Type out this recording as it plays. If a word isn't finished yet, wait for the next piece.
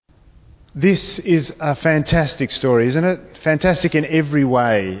This is a fantastic story, isn't it? Fantastic in every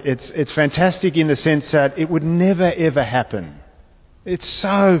way. It's fantastic in the sense that it would never ever happen. It's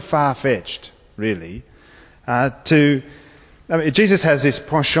so far-fetched, really. Jesus has this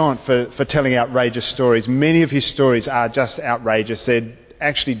penchant for telling outrageous stories. Many of his stories are just outrageous. They're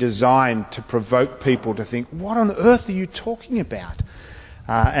actually designed to provoke people to think, what on earth are you talking about?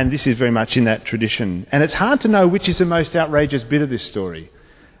 And this is very much in that tradition. And it's hard to know which is the most outrageous bit of this story.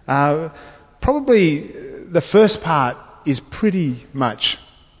 Probably the first part is pretty much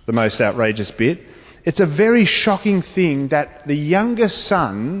the most outrageous bit. It's a very shocking thing that the younger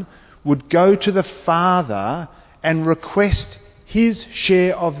son would go to the father and request his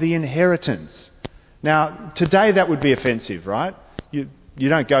share of the inheritance. Now, today that would be offensive, right? You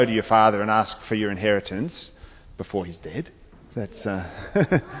don't go to your father and ask for your inheritance before he's dead. That's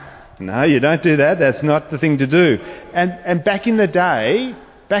no, you don't do that. That's not the thing to do. And back in the day,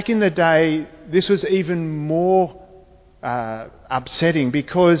 this was even more upsetting,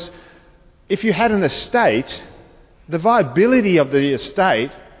 because if you had an estate, the viability of the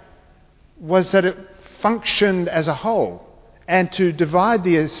estate was that it functioned as a whole. And to divide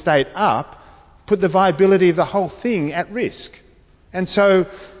the estate up put the viability of the whole thing at risk. And so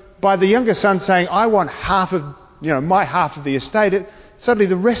by the younger son saying, I want half of, my half of the estate, suddenly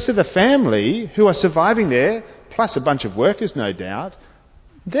the rest of the family who are surviving there, plus a bunch of workers no doubt,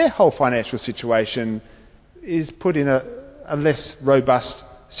 their whole financial situation is put in a less robust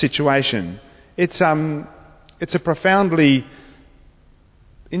situation. It's a profoundly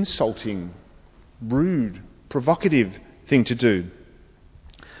insulting, rude, provocative thing to do.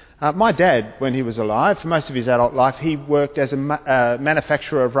 My dad, when he was alive, for most of his adult life, he worked as a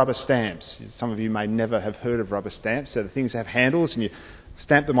manufacturer of rubber stamps. Some of you may never have heard of rubber stamps. They're the things that have handles, and you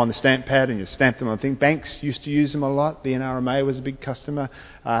stamp them on the stamp pad and you stamp them on things. Banks used to use them a lot. The NRMA was a big customer.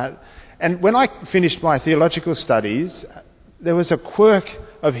 And when I finished my theological studies, there was a quirk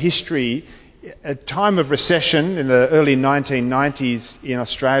of history, a time of recession in the early 1990s in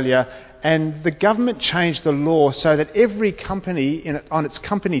Australia, and the government changed the law so that every company on its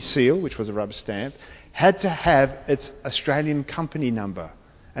company seal, which was a rubber stamp, had to have its Australian company number,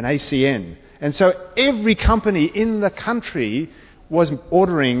 an ACN. And so every company in the country was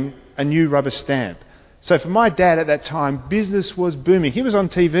ordering a new rubber stamp. So for my dad at that time, business was booming. He was on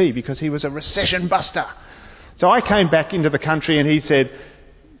TV because he was a recession buster. So I came back into the country and he said,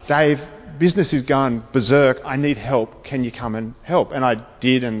 Dave, business is going berserk. I need help. Can you come and help? And I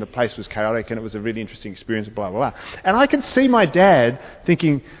did, and the place was chaotic, and it was a really interesting experience, blah, blah, blah. And I can see my dad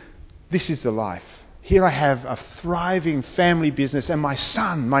thinking, this is the life. Here I have a thriving family business, and my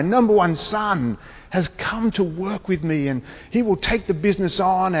son, my number one son, has come to work with me, and he will take the business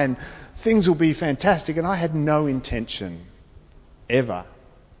on, and things will be fantastic. And I had no intention ever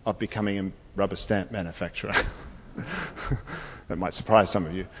of becoming a rubber stamp manufacturer. That might surprise some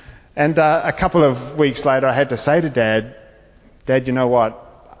of you. And a couple of weeks later, I had to say to Dad, you know what?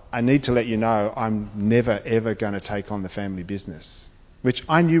 I need to let you know I'm never, ever going to take on the family business, which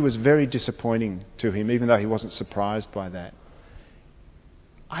I knew was very disappointing to him, even though he wasn't surprised by that.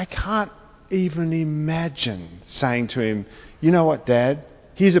 I can't even imagine saying to him, you know what, Dad?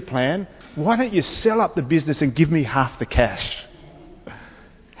 Here's a plan. Why don't you sell up the business and give me half the cash?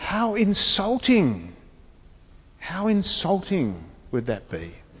 How insulting. How insulting would that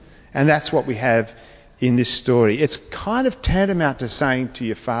be? And that's what we have in this story. It's kind of tantamount to saying to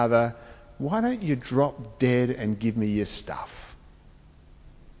your father, why don't you drop dead and give me your stuff?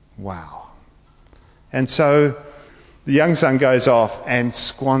 Wow. And so the young son goes off and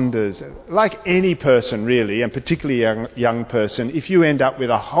squanders, like any person really, and particularly a young person. If you end up with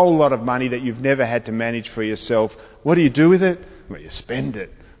a whole lot of money that you've never had to manage for yourself, what do you do with it? Well, you spend it.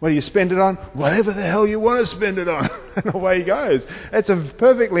 What do you spend it on? Whatever the hell you want to spend it on. And away he goes. It's a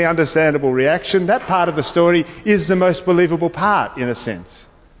perfectly understandable reaction. That part of the story is the most believable part, in a sense.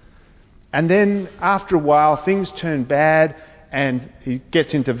 And then, after a while, things turn bad, and he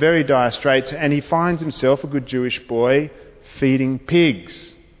gets into very dire straits, and he finds himself, a good Jewish boy, feeding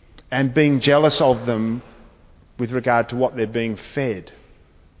pigs and being jealous of them with regard to what they're being fed.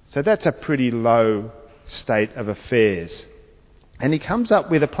 So that's a pretty low state of affairs. And he comes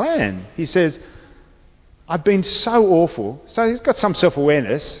up with a plan. He says, I've been so awful. So he's got some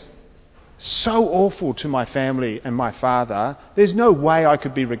self-awareness. So awful to my family and my father. There's no way I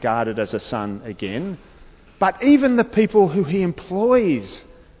could be regarded as a son again. But even the people who he employs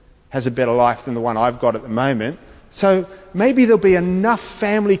has a better life than the one I've got at the moment. So maybe there'll be enough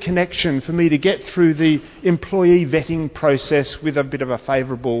family connection for me to get through the employee vetting process with a bit of a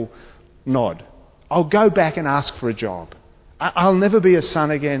favourable nod. I'll go back and ask for a job. I'll never be a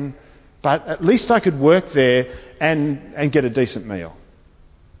son again. but at least I could work there and get a decent meal.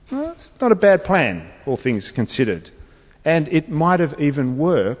 Well, it's not a bad plan, all things considered. And it might have even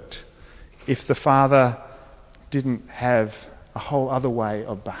worked if the father didn't have a whole other way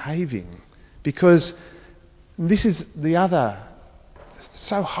of behaving. Because this is the other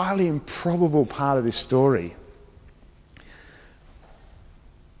so highly improbable part of this story.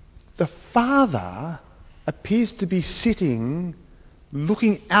 The father appears to be sitting,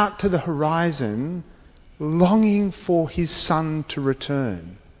 looking out to the horizon, longing for his son to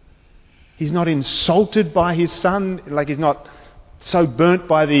return. He's not insulted by his son, like he's not so burnt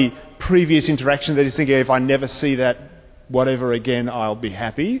by the previous interaction that he's thinking, if I never see that whatever again, I'll be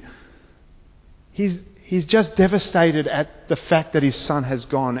happy. He's just devastated at the fact that his son has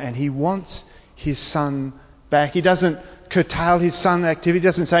gone, and he wants his son back. He doesn't curtail his son's activity. He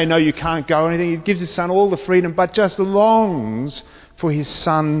doesn't say, no, you can't go or anything. He gives his son all the freedom, but just longs for his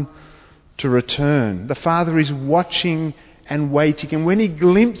son to return. The father is watching and waiting, and when he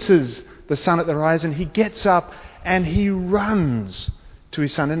glimpses the son at the horizon, he gets up and he runs to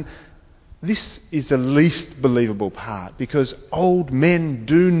his son. And this is the least believable part, because old men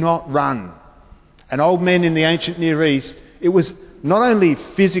do not run. And old men in the ancient Near East, it was not only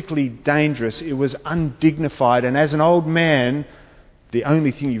physically dangerous, it was undignified. And as an old man, the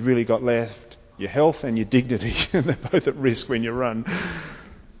only thing you've really got left, your health and your dignity, they're both at risk when you run.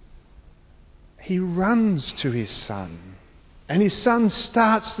 He runs to his son. And his son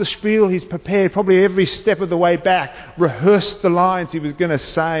starts the spiel. He's prepared probably every step of the way back, rehearsed the lines he was going to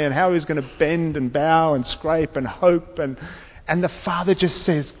say and how he was going to bend and bow and scrape and hope. And the father just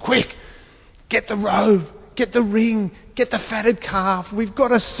says, quick, get the robe, get the ring, get the fatted calf. We've got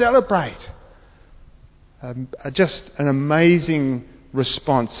to celebrate. Just an amazing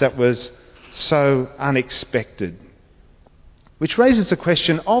response that was so unexpected. Which raises the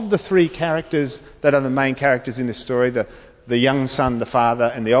question of the three characters that are the main characters in this story, the young son, the father,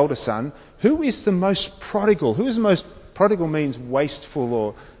 and the older son, who is the most prodigal? Who is the most prodigal? Means wasteful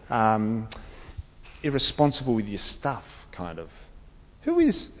or irresponsible with your stuff, kind of. Who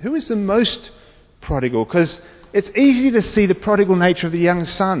is the most prodigal? Because it's easy to see the prodigal nature of the young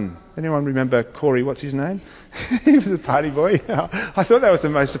son. Anyone remember Corey? What's his name? He was a party boy. I thought that was the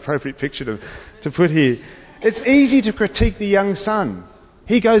most appropriate picture to put here. It's easy to critique the young son.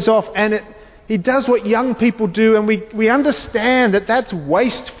 He goes off and he does what young people do, and we understand that that's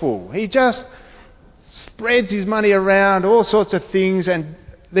wasteful. He just spreads his money around, all sorts of things, and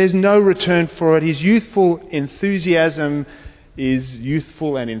there's no return for it. His youthful enthusiasm is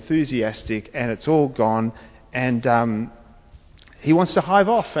youthful and enthusiastic, and it's all gone. And he wants to hive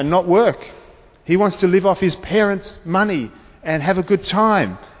off and not work. He wants to live off his parents' money and have a good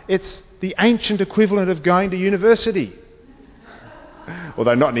time. It's the ancient equivalent of going to university.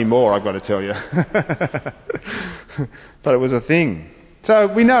 Although not anymore, I've got to tell you. But it was a thing.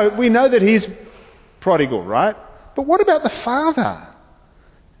 So we know that he's prodigal, right? But what about the father?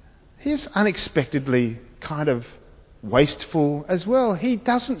 He's unexpectedly kind of wasteful as well. He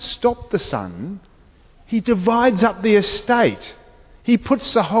doesn't stop the son. He divides up the estate. He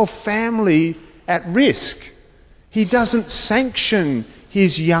puts the whole family at risk. He doesn't sanction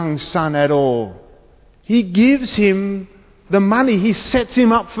his young son at all. He gives him the money. He sets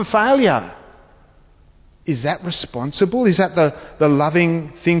him up for failure. Is that responsible? Is that the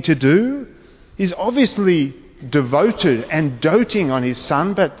loving thing to do? He's obviously devoted and doting on his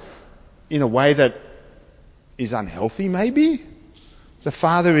son, but in a way that is unhealthy maybe? The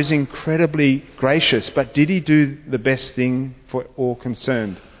father is incredibly gracious, but did he do the best thing for all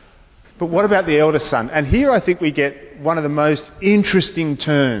concerned? But what about the eldest son? And here I think we get one of the most interesting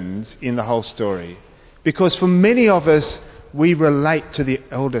turns in the whole story. Because for many of us, we relate to the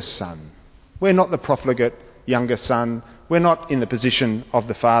eldest son. We're not the profligate younger son. We're not in the position of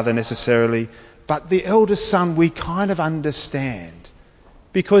the father necessarily. But the eldest son we kind of understand.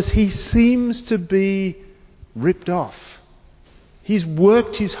 Because he seems to be ripped off. He's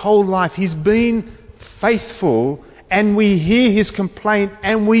worked his whole life. He's been faithful, and we hear his complaint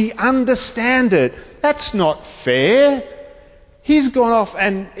and we understand it. That's not fair. He's gone off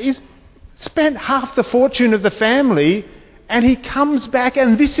and he's spent half the fortune of the family, and he comes back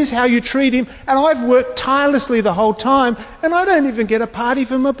and this is how you treat him, and I've worked tirelessly the whole time and I don't even get a party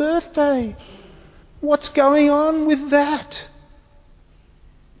for my birthday. What's going on with that?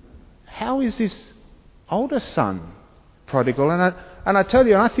 How is this older son prodigal? And I tell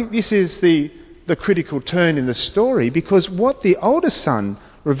you, I think this is the critical turn in the story, because what the older son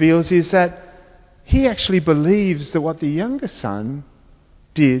reveals is that he actually believes that what the younger son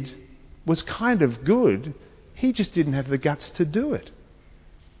did was kind of good. He just didn't have the guts to do it.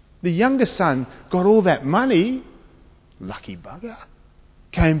 The younger son got all that money, lucky bugger,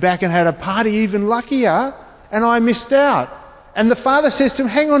 came back and had a party even luckier, and I missed out. And the father says to him,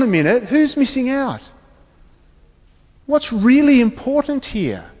 hang on a minute, who's missing out? What's really important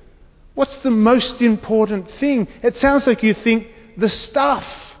here? What's the most important thing? It sounds like you think the stuff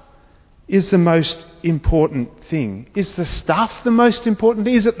is the most important thing. Is the stuff the most important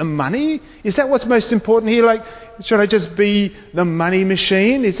thing? Is it the money? Is that what's most important here? Like, should I just be the money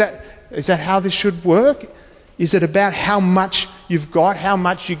machine? Is that how this should work? Is it about how much you've got, how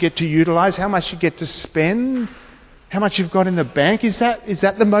much you get to utilise, how much you get to spend, how much you've got in the bank? Is that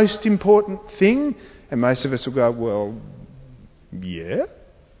the most important thing? And most of us will go, well, yeah,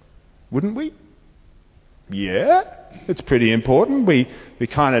 wouldn't we? Yeah, it's pretty important. We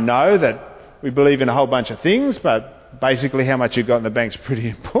kind of know that we believe in a whole bunch of things, but basically how much you've got in the bank's pretty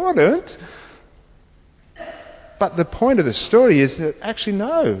important. But the point of the story is that actually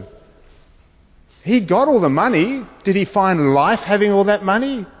no. He got all the money. Did he find life having all that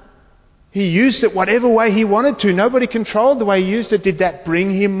money? He used it whatever way he wanted to. Nobody controlled the way he used it. Did that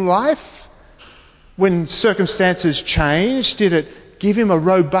bring him life? When circumstances changed, did it give him a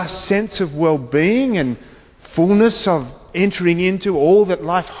robust sense of well-being and fullness of entering into all that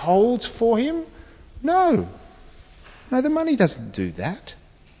life holds for him? No. No, the money doesn't do that.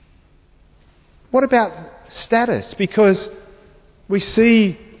 What about status? Because we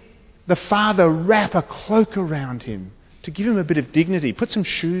see the father wrap a cloak around him to give him a bit of dignity, put some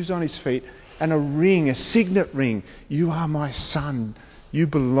shoes on his feet and a ring, a signet ring. You are my son. You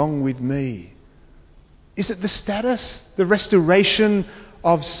belong with me. Is it the status, the restoration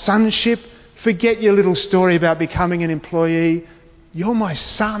of sonship? Forget your little story about becoming an employee. You're my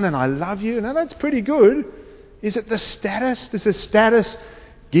son and I love you. Now that's pretty good. Is it the status? Does the status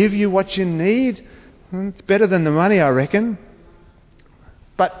give you what you need? It's better than the money, I reckon.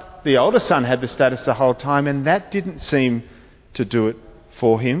 But the older son had the status the whole time, and that didn't seem to do it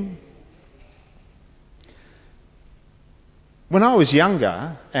for him. When I was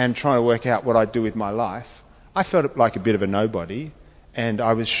younger and trying to work out what I'd do with my life, I felt like a bit of a nobody, and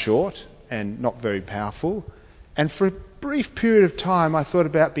I was short and not very powerful. And for a brief period of time, I thought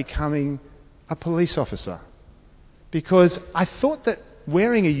about becoming a police officer, because I thought that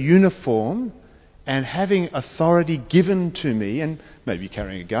wearing a uniform and having authority given to me, and maybe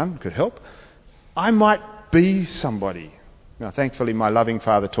carrying a gun could help, I might be somebody. Now, thankfully, my loving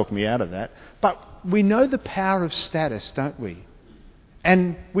father took me out of that. But we know the power of status, don't we?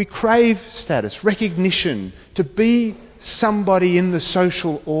 And we crave status, recognition, to be somebody in the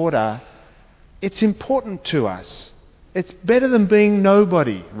social order. It's important to us. It's better than being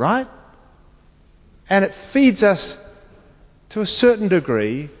nobody, right? And it feeds us to a certain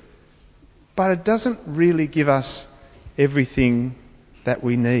degree, but it doesn't really give us everything that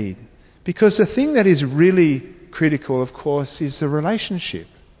we need. Because the thing that is really critical, of course, is the relationship.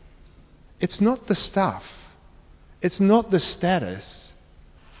 It's not the stuff. It's not the status.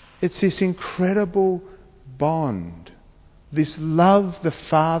 It's this incredible bond, this love the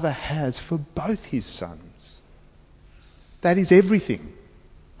Father has for both his sons. That is everything.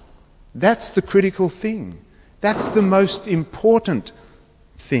 That's the critical thing. That's the most important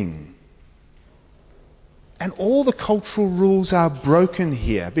thing. And all the cultural rules are broken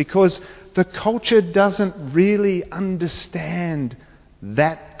here because the culture doesn't really understand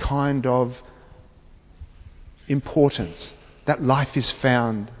that kind of importance, that life is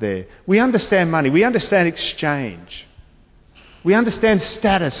found there. We understand money, we understand exchange, we understand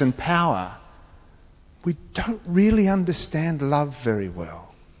status and power. We don't really understand love very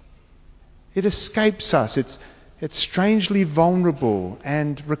well. It escapes us. It's strangely vulnerable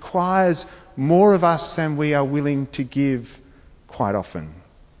and requires more of us than we are willing to give quite often.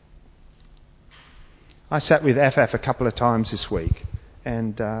 I sat with Afaf a couple of times this week,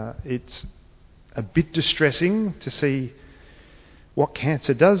 and it's a bit distressing to see what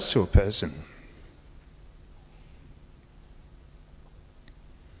cancer does to a person.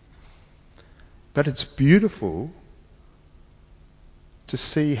 But it's beautiful to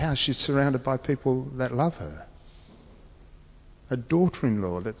see how she's surrounded by people that love her. A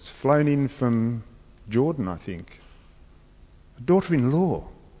daughter-in-law that's flown in from Jordan, I think. A daughter-in-law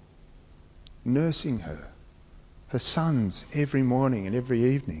nursing her. Her sons every morning and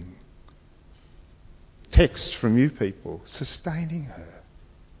every evening. Texts from you people sustaining her.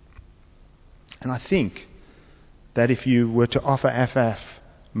 And I think that if you were to offer Afaf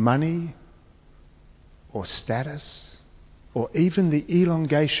money or status or even the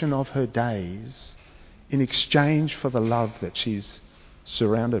elongation of her days in exchange for the love that she's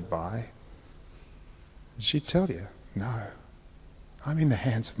surrounded by, she'd tell you, no, I'm in the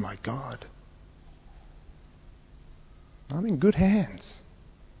hands of my God. I'm in good hands.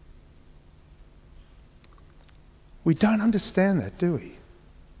 We don't understand that, do we?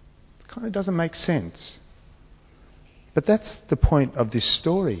 It kind of doesn't make sense. But that's the point of this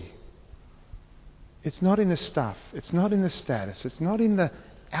story. It's not in the stuff. It's not in the status. It's not in the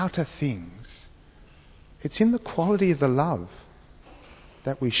outer things. It's in the quality of the love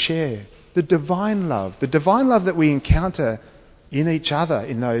that we share. The divine love that we encounter in each other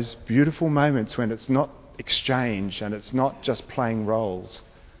in those beautiful moments when it's not exchange and it's not just playing roles,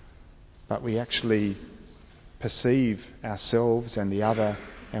 but we actually perceive ourselves and the other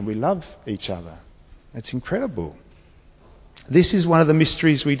and we love each other. It's incredible. This is one of the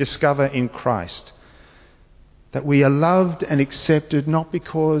mysteries we discover in Christ, that we are loved and accepted not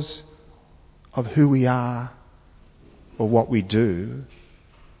because of who we are or what we do,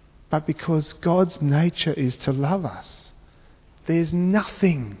 but because God's nature is to love us. There's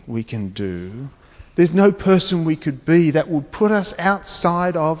nothing we can do, there's no person we could be that would put us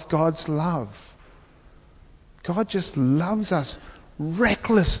outside of God's love. God just loves us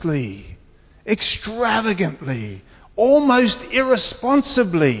recklessly, extravagantly, almost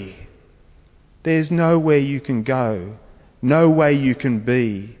irresponsibly. There's nowhere you can go, no way you can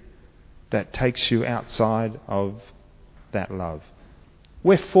be that takes you outside of that love.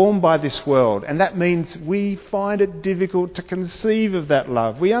 We're formed by this world, and that means we find it difficult to conceive of that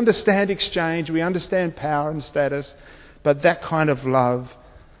love. We understand exchange, we understand power and status, but that kind of love,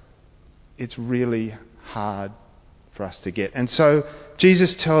 it's really hard for us to get. And so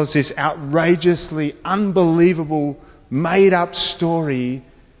Jesus tells this outrageously unbelievable, made-up story,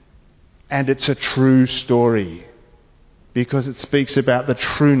 and it's a true story because it speaks about the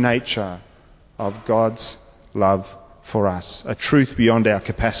true nature of God's love for us, a truth beyond our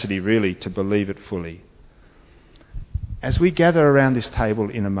capacity really to believe it fully. As we gather around this table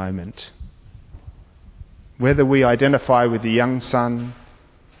in a moment, whether we identify with the young son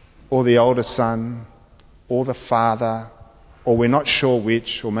or the older son or the father, or we're not sure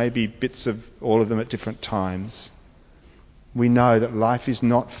which, or maybe bits of all of them at different times, we know that life is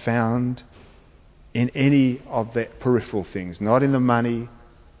not found in any of the peripheral things, not in the money,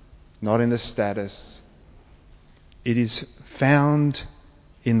 not in the status. It is found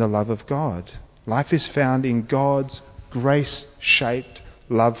in the love of God. Life is found in God's grace-shaped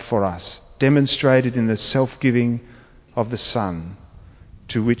love for us, demonstrated in the self-giving of the Son,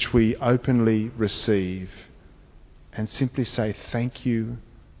 to which we openly receive and simply say thank you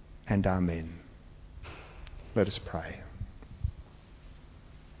and amen. Let us pray.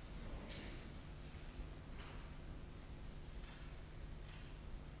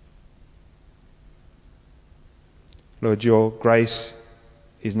 Lord, your grace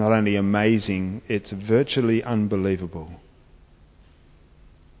is not only amazing, it's virtually unbelievable.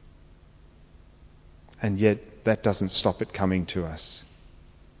 And yet that doesn't stop it coming to us.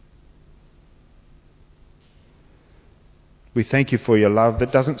 We thank you for your love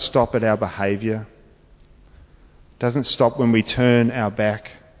that doesn't stop at our behaviour, doesn't stop when we turn our back.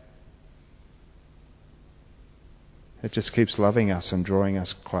 It just keeps loving us and drawing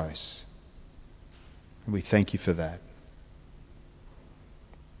us close. And we thank you for that.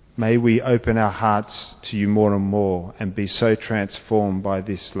 May we open our hearts to you more and more and be so transformed by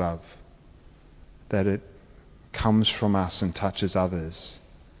this love that it comes from us and touches others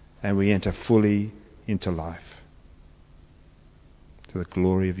and we enter fully into life. To the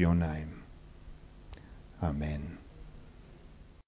glory of your name. Amen.